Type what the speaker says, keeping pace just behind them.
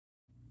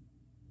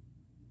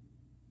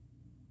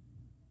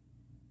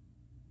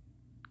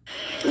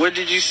What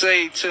did you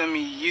say to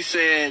me? You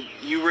said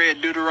you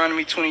read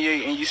Deuteronomy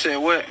 28, and you said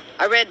what?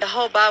 I read the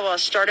whole Bible. I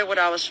started when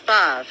I was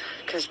 5,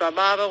 because my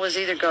mama was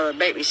either going to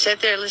make me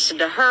sit there and listen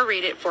to her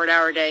read it for an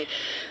hour a day,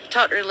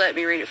 taught her to let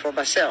me read it for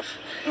myself.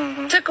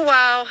 Took a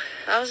while.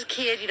 I was a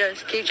kid,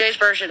 King James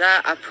Version.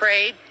 I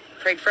prayed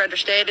for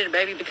understanding, and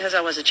maybe because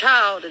I was a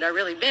child and I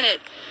really meant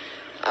it,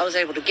 I was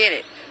able to get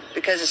it.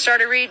 Because I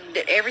started reading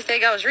that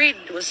everything I was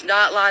reading was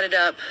not lining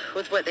up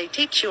with what they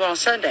teach you on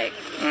Sunday.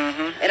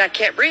 And I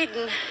kept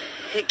reading.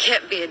 It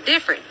kept being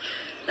different.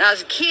 And I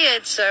was a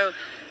kid, so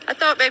I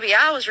thought maybe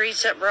I was reading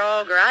something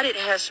wrong or I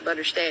didn't have some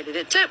understanding.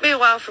 It took me a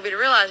while for me to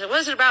realize it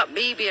wasn't about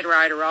me being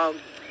right or wrong.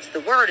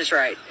 The Word is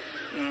right.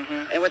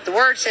 And what the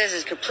Word says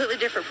is completely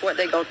different from what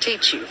they're going to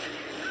teach you.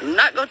 I'm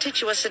not going to teach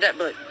you what's in that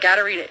book. Got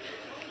to read it.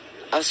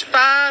 I was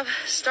 5,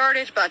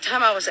 started. By the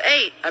time I was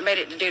 8, I made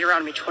it to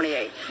Deuteronomy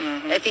 28.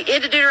 At the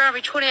end of Deuteronomy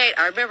 28,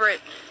 I remember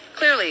it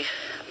clearly.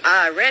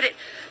 I read it.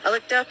 I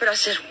looked up and I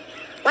said,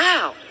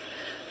 wow,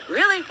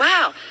 really?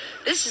 Wow,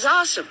 this is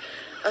awesome.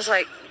 I was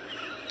like,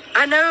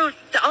 I know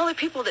the only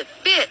people that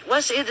fit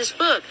what's in this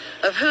book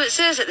of who it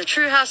says that the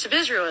true house of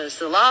Israel is,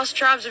 the lost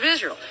tribes of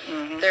Israel.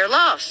 They're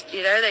lost.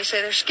 They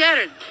say they're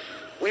scattered.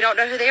 We don't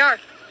know who they are.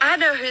 I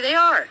know who they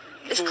are.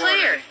 It's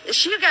clear.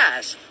 It's you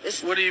guys.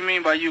 What do you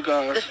mean by you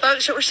guys? The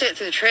folks that were sent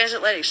through the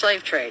transatlantic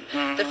slave trade.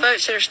 The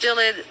folks that are still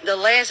in the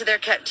lands of their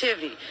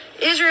captivity.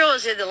 Israel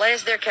is in the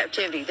lands of their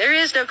captivity. There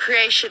is no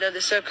creation of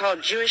the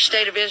so-called Jewish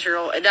state of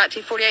Israel in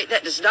 1948.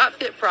 That does not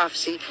fit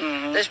prophecy.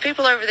 There's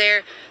people over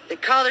there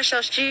that call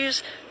themselves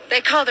Jews. They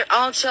call their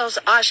own selves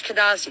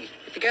Ashkenazi.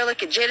 If you go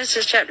look at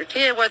Genesis chapter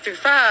 10, 1 through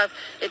 5,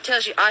 it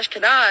tells you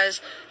Ashkenaz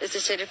is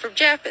descended from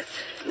Japheth,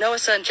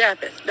 Noah's son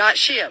Japheth, not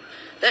Shem.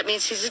 That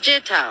means he's a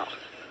Gentile.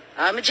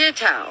 I'm a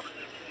Gentile.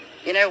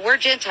 We're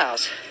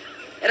Gentiles.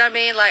 And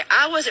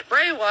I wasn't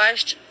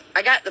brainwashed.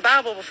 I got the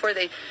Bible before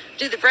they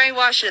do the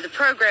brainwashing of the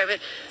programming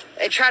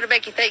and try to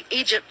make you think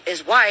Egypt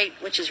is white,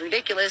 which is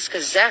ridiculous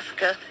because it's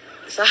Africa.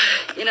 So,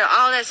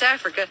 all that's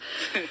Africa.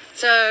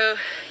 So,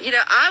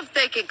 I'm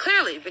thinking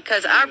clearly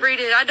because I'm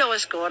reading, I know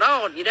what's going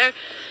on,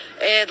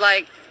 And,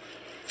 I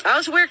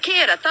was a weird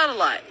kid. I thought a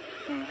lot.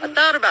 I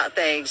thought about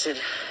things. And,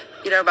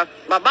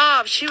 my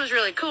mom, she was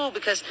really cool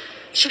because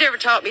she never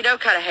taught me no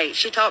kind of hate.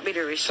 She taught me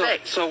to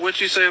respect. So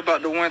what you say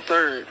about the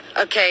 1/3?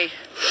 Okay.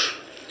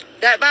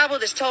 That Bible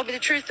that's told me the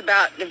truth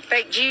about the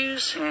fake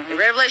Jews, in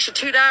Revelation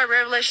 2:9,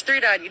 Revelation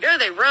 3:9,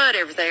 they run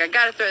everything. I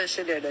got to throw this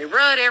in there. They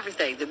run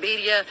everything. The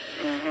media,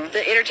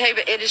 the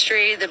entertainment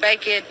industry, the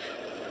banking,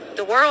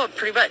 the world,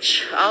 pretty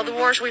much. All the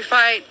wars we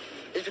fight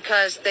is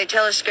because they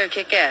tell us to go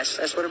kick ass.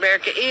 That's what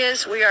America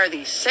is. We are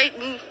the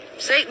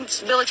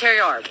Satan's military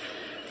arm.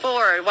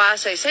 And why I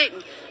say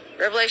Satan,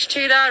 Revelation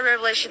 2:9,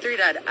 Revelation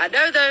 3:9. I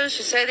know those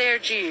who say they are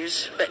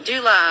Jews, but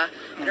do lie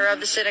and are of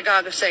the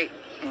synagogue of Satan.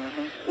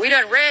 We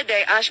done read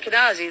they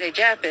Ashkenazi, they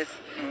Japheth.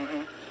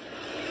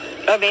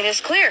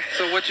 It's clear.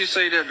 So what you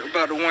say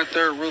about the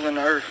 1/3 ruling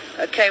the earth?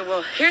 Okay,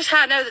 well, here's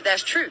how I know that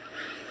that's true.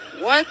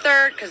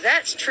 1/3, because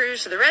that's true,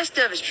 so the rest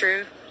of it's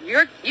true.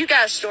 You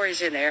guys'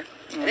 story's in there,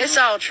 and it's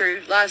all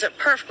true. Lines up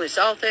perfectly. It's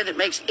all thing that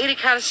makes any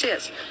kind of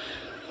sense.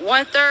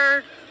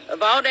 1/3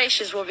 of all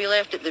nations will be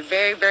left at the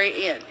very,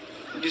 very end.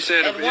 You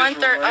said and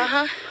 1/3,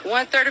 right?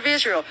 1/3 of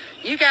Israel.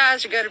 You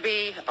guys are going to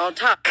be on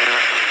top.